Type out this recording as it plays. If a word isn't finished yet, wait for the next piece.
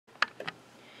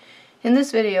In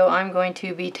this video, I'm going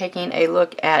to be taking a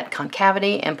look at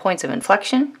concavity and points of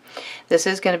inflection. This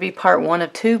is going to be part 1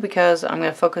 of 2 because I'm going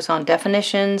to focus on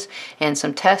definitions and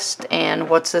some tests and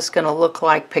what's this going to look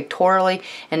like pictorially.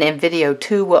 And in video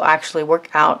 2, we'll actually work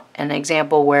out an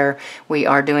example where we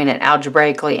are doing it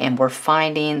algebraically and we're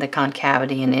finding the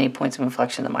concavity and any points of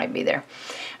inflection that might be there.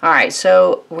 Alright,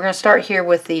 so we're going to start here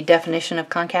with the definition of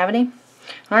concavity.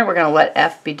 Alright, we're going to let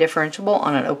f be differentiable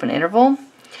on an open interval.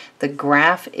 The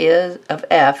graph of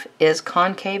f is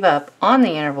concave up on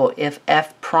the interval if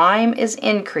f prime is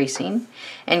increasing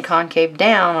and concave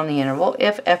down on the interval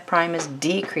if f prime is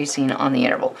decreasing on the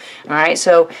interval. Alright,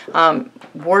 so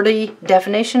wordy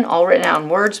definition, all written out in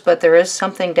words, but there is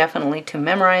something definitely to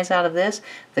memorize out of this.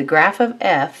 The graph of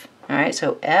f, alright,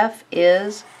 so f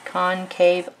is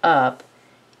concave up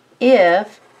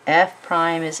if f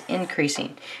prime is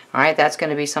increasing. Alright, that's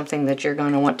going to be something that you're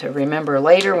going to want to remember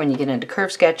later when you get into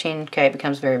curve sketching. Okay, it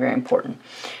becomes very, very important.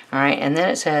 Alright, and then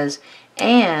it says,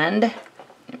 and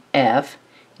f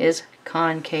is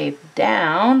concave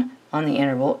down on the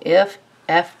interval if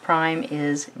f prime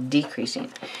is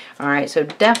decreasing. Alright, so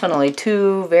definitely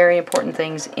two very important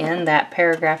things in that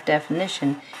paragraph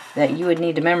definition that you would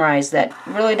need to memorize that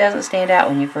really doesn't stand out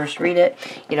when you first read it.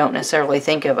 You don't necessarily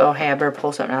think of, oh, hey, I better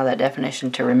pull something out of that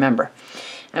definition to remember.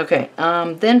 Okay,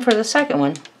 then for the second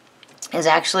one is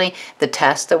actually the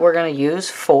test that we're going to use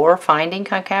for finding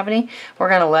concavity. We're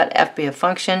going to let f be a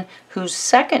function whose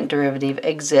second derivative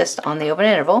exists on the open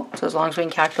interval. So as long as we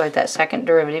can calculate that second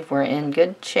derivative, we're in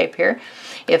good shape here.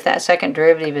 If that second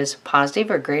derivative is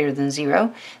positive or greater than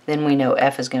 0, then we know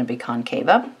f is going to be concave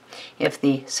up. If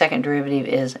the second derivative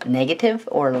is negative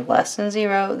or less than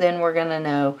 0, then we're going to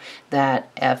know that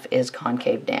f is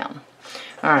concave down.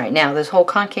 Alright, now this whole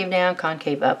concave down,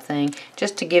 concave up thing,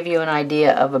 just to give you an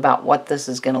idea of about what this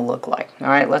is going to look like.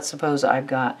 Alright, let's suppose I've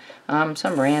got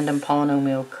some random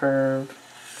polynomial curve,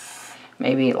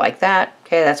 maybe like that.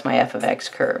 Okay, that's my f of x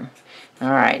curve.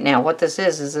 Alright, now what this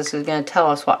is this is going to tell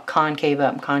us what concave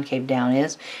up and concave down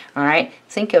is. Alright,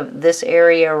 think of this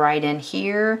area right in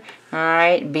here,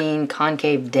 alright, being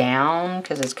concave down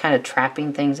because it's kind of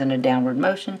trapping things in a downward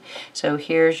motion. So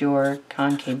here's your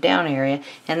concave down area,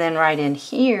 and then right in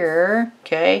here,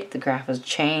 okay, the graph has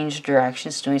changed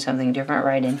directions, doing something different.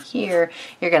 Right in here,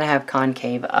 you're going to have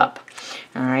concave up.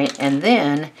 Alright, and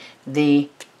then the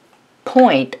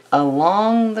point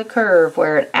along the curve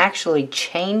where it actually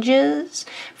changes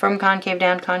from concave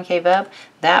down to concave up,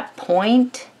 that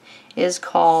point is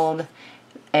called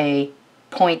a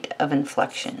point of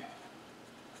inflection.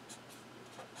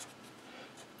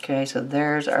 Okay, so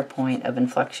there's our point of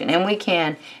inflection. And we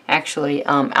can actually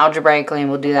algebraically, and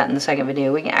we'll do that in the second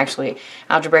video, we can actually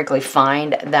algebraically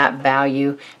find that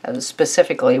value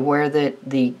specifically where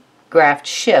the graph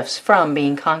shifts from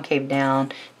being concave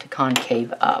down to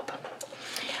concave up.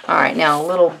 Alright, now a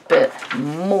little bit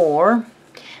more.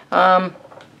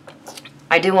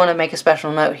 I do want to make a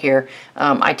special note here.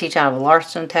 I teach out of a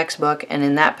Larson textbook, and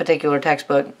in that particular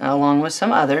textbook, along with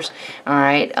some others,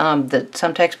 alright,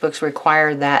 some textbooks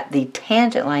require that the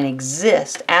tangent line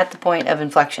exists at the point of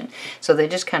inflection. So they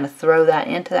just kind of throw that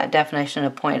into that definition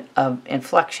of point of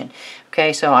inflection.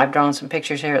 Okay, so I've drawn some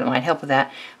pictures here that might help with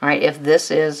that. Alright, if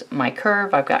this is my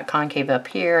curve, I've got concave up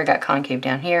here, I got concave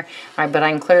down here, alright, but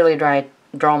I can clearly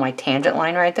draw my tangent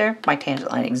line right there. My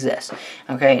tangent line exists.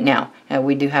 Okay, now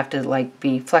we do have to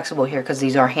be flexible here because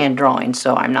these are hand drawings,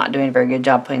 so I'm not doing a very good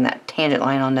job putting that tangent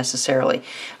line on necessarily.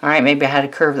 Alright, maybe I had a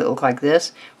curve that looked like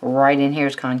this. Right in here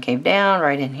is concave down,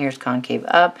 right in here is concave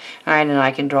up. Alright, and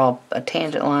I can draw a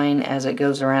tangent line as it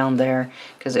goes around there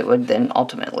because it would then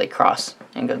ultimately cross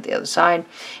and go to the other side.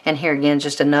 And here again,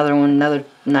 just another one, another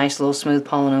nice little smooth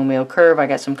polynomial curve. I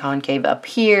got some concave up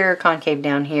here, concave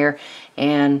down here,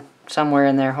 and somewhere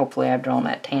in there, hopefully I've drawn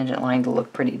that tangent line to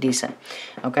look pretty decent.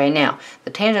 Okay, now, the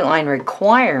tangent line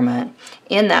requirement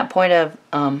in that point of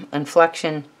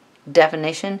inflection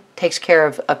definition takes care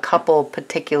of a couple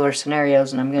particular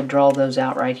scenarios, and I'm going to draw those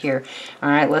out right here.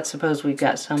 Alright, let's suppose we've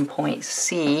got some point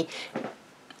C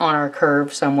on our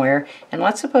curve somewhere, and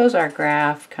let's suppose our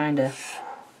graph kind of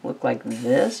look like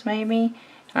this, maybe.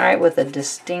 Alright, with a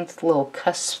distinct little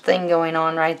cusp thing going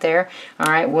on right there.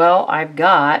 Alright, well, I've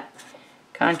got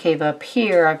concave up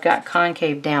here, I've got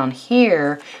concave down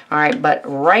here, alright, but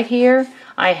right here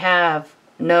I have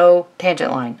no tangent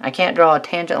line. I can't draw a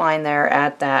tangent line there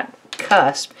at that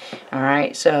cusp,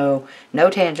 alright, so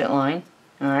no tangent line,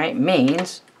 alright,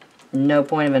 means no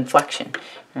point of inflection.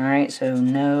 Alright, so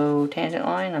no tangent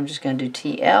line, I'm just going to do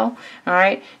TL,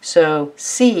 alright, so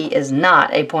C is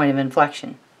not a point of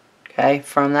inflection. Okay,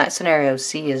 from that scenario,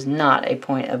 C is not a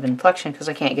point of inflection because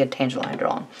I can't get a tangent line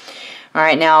drawn.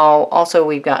 Alright, now also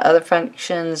we've got other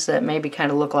functions that maybe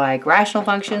kind of look like rational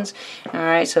functions.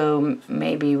 Alright, so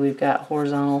maybe we've got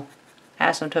horizontal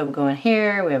asymptote going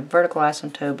here, we have vertical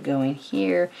asymptote going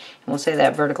here, and we'll say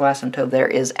that vertical asymptote there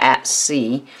is at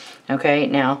C. Okay,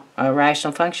 now a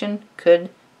rational function could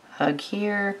hug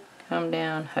here, come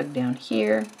down, hug down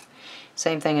here.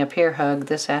 Same thing up here, hug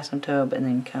this asymptote and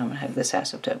then come and hug this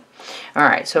asymptote.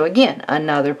 Alright, so again,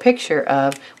 another picture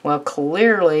of, well,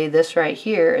 clearly this right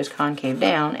here is concave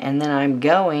down, and then I'm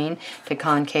going to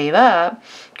concave up.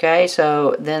 Okay,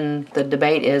 so then the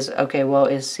debate is, okay, well,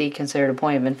 is C considered a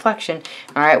point of inflection?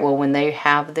 Alright, well, when they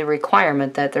have the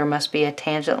requirement that there must be a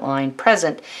tangent line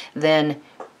present, then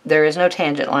there is no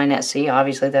tangent line at C.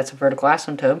 Obviously, that's a vertical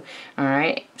asymptote.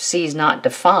 Alright, C is not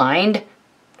defined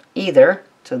either.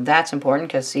 So that's important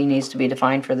because C needs to be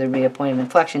defined for there to be a point of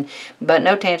inflection. But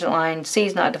no tangent line, C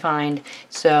is not defined,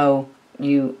 so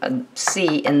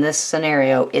C in this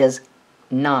scenario is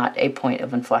not a point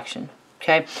of inflection.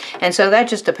 Okay, and so that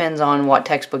just depends on what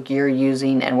textbook you're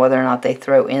using and whether or not they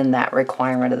throw in that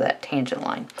requirement of that tangent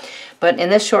line. But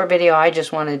in this short video, I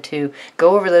just wanted to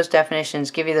go over those definitions,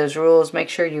 give you those rules, make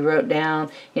sure you wrote down,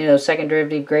 you know, second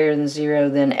derivative greater than 0,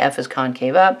 then f is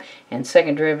concave up, and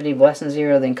second derivative less than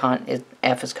 0, then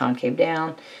f is concave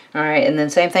down. Alright, and then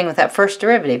same thing with that first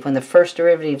derivative. When the first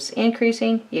derivative is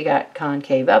increasing, you got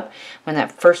concave up. When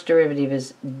that first derivative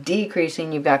is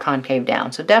decreasing, you've got concave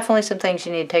down. So definitely some things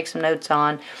you need to take some notes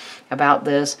on about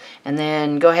this, and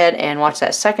then go ahead and watch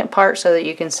that second part so that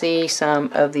you can see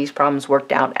some of these problems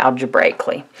worked out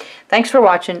algebraically. Thanks for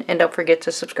watching, and don't forget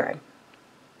to subscribe.